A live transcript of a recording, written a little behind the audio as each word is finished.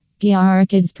Kiara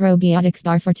Kids Probiotics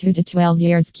Bar for 2 to 12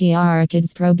 years. Kiara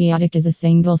Kids Probiotic is a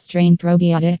single strain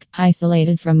probiotic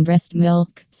isolated from breast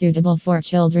milk, suitable for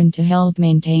children to help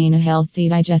maintain a healthy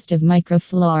digestive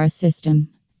microflora system.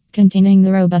 Containing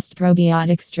the robust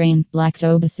probiotic strain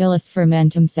Lactobacillus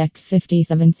fermentum sec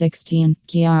 5716,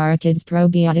 Kiara Kids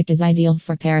Probiotic is ideal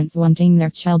for parents wanting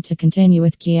their child to continue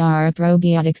with Kiara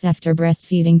Probiotics after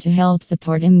breastfeeding to help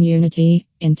support immunity,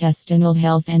 intestinal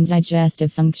health, and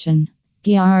digestive function.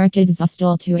 Kiara Kids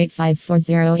Hostol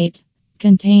 285408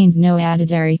 contains no added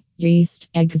dairy, yeast,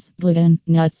 eggs, gluten,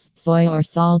 nuts, soy, or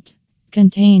salt.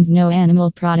 Contains no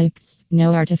animal products,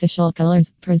 no artificial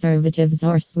colors, preservatives,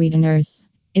 or sweeteners.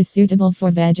 Is suitable for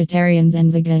vegetarians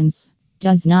and vegans.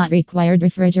 Does not require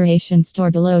refrigeration. Store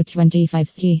below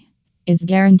 25°C. Is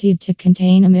guaranteed to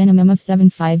contain a minimum of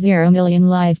 750 million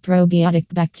live probiotic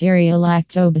bacteria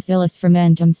Lactobacillus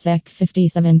fermentum sec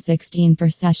 5716 per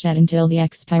sachet until the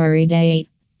expiry date.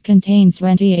 Contains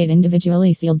 28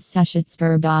 individually sealed sachets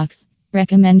per box.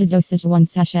 Recommended dosage 1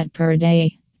 sachet per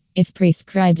day. If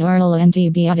prescribed oral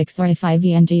antibiotics or if IV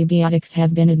antibiotics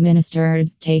have been administered,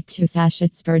 take 2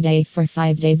 sachets per day for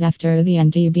 5 days after the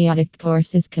antibiotic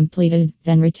course is completed,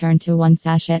 then return to 1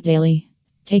 sachet daily.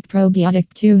 Take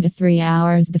probiotic 2 to 3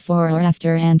 hours before or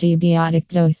after antibiotic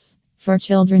dose. For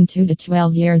children 2 to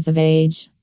 12 years of age.